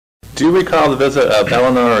Do you recall the visit of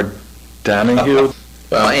Elinor Donahue?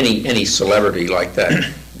 Well, any celebrity like that,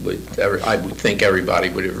 I would think everybody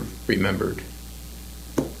would have remembered.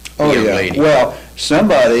 Oh, young yeah. lady. Well,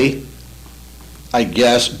 somebody, I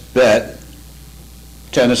guess, bet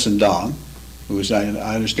Tennyson Don, who was, I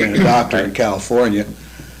understand, a doctor in California,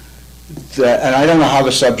 that, and I don't know how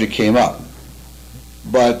the subject came up,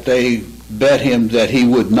 but they bet him that he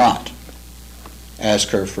would not ask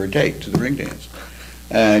her for a date to the ring dance.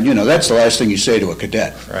 And, you know, that's the last thing you say to a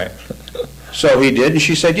cadet. Right. So he did, and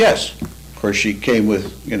she said yes. Of course, she came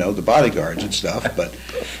with, you know, the bodyguards and stuff, but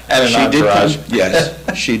And she an did entourage. come.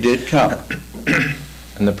 Yes, she did come.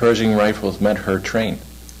 And the Pershing rifles met her train.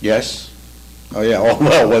 Yes. Oh, yeah. Oh,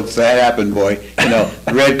 well, once that happened, boy, you know,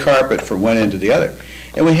 red carpet from one end to the other.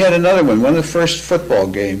 And we had another one of the first football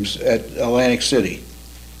games at Atlantic City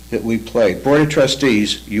that we played. Board of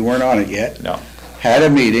Trustees, you weren't on it yet. No. Had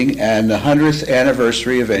a meeting, and the 100th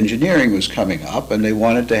anniversary of engineering was coming up, and they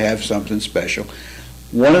wanted to have something special.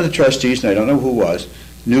 One of the trustees, and I don't know who was,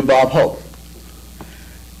 knew Bob Hope.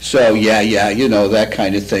 So, yeah, you know, that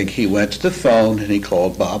kind of thing. He went to the phone, and he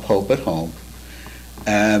called Bob Hope at home.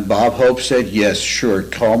 And Bob Hope said, yes, sure,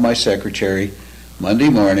 call my secretary Monday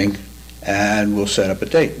morning, and we'll set up a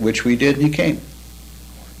date, which we did, and he came.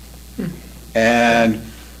 And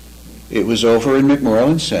it was over in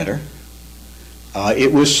McMorland Center.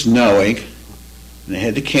 It was snowing, and they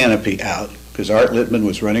had the canopy out, because Art Littman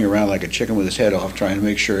was running around like a chicken with his head off trying to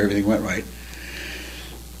make sure everything went right.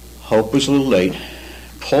 Hope was a little late,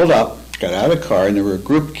 pulled up, got out of the car, and there were a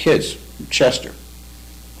group of kids from Chester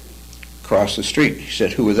across the street. He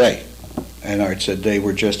said, who were they? And Art said, they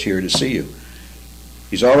were just here to see you.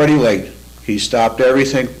 He's already late. He stopped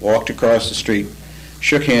everything, walked across the street,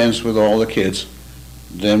 shook hands with all the kids,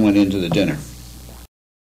 then went into the dinner.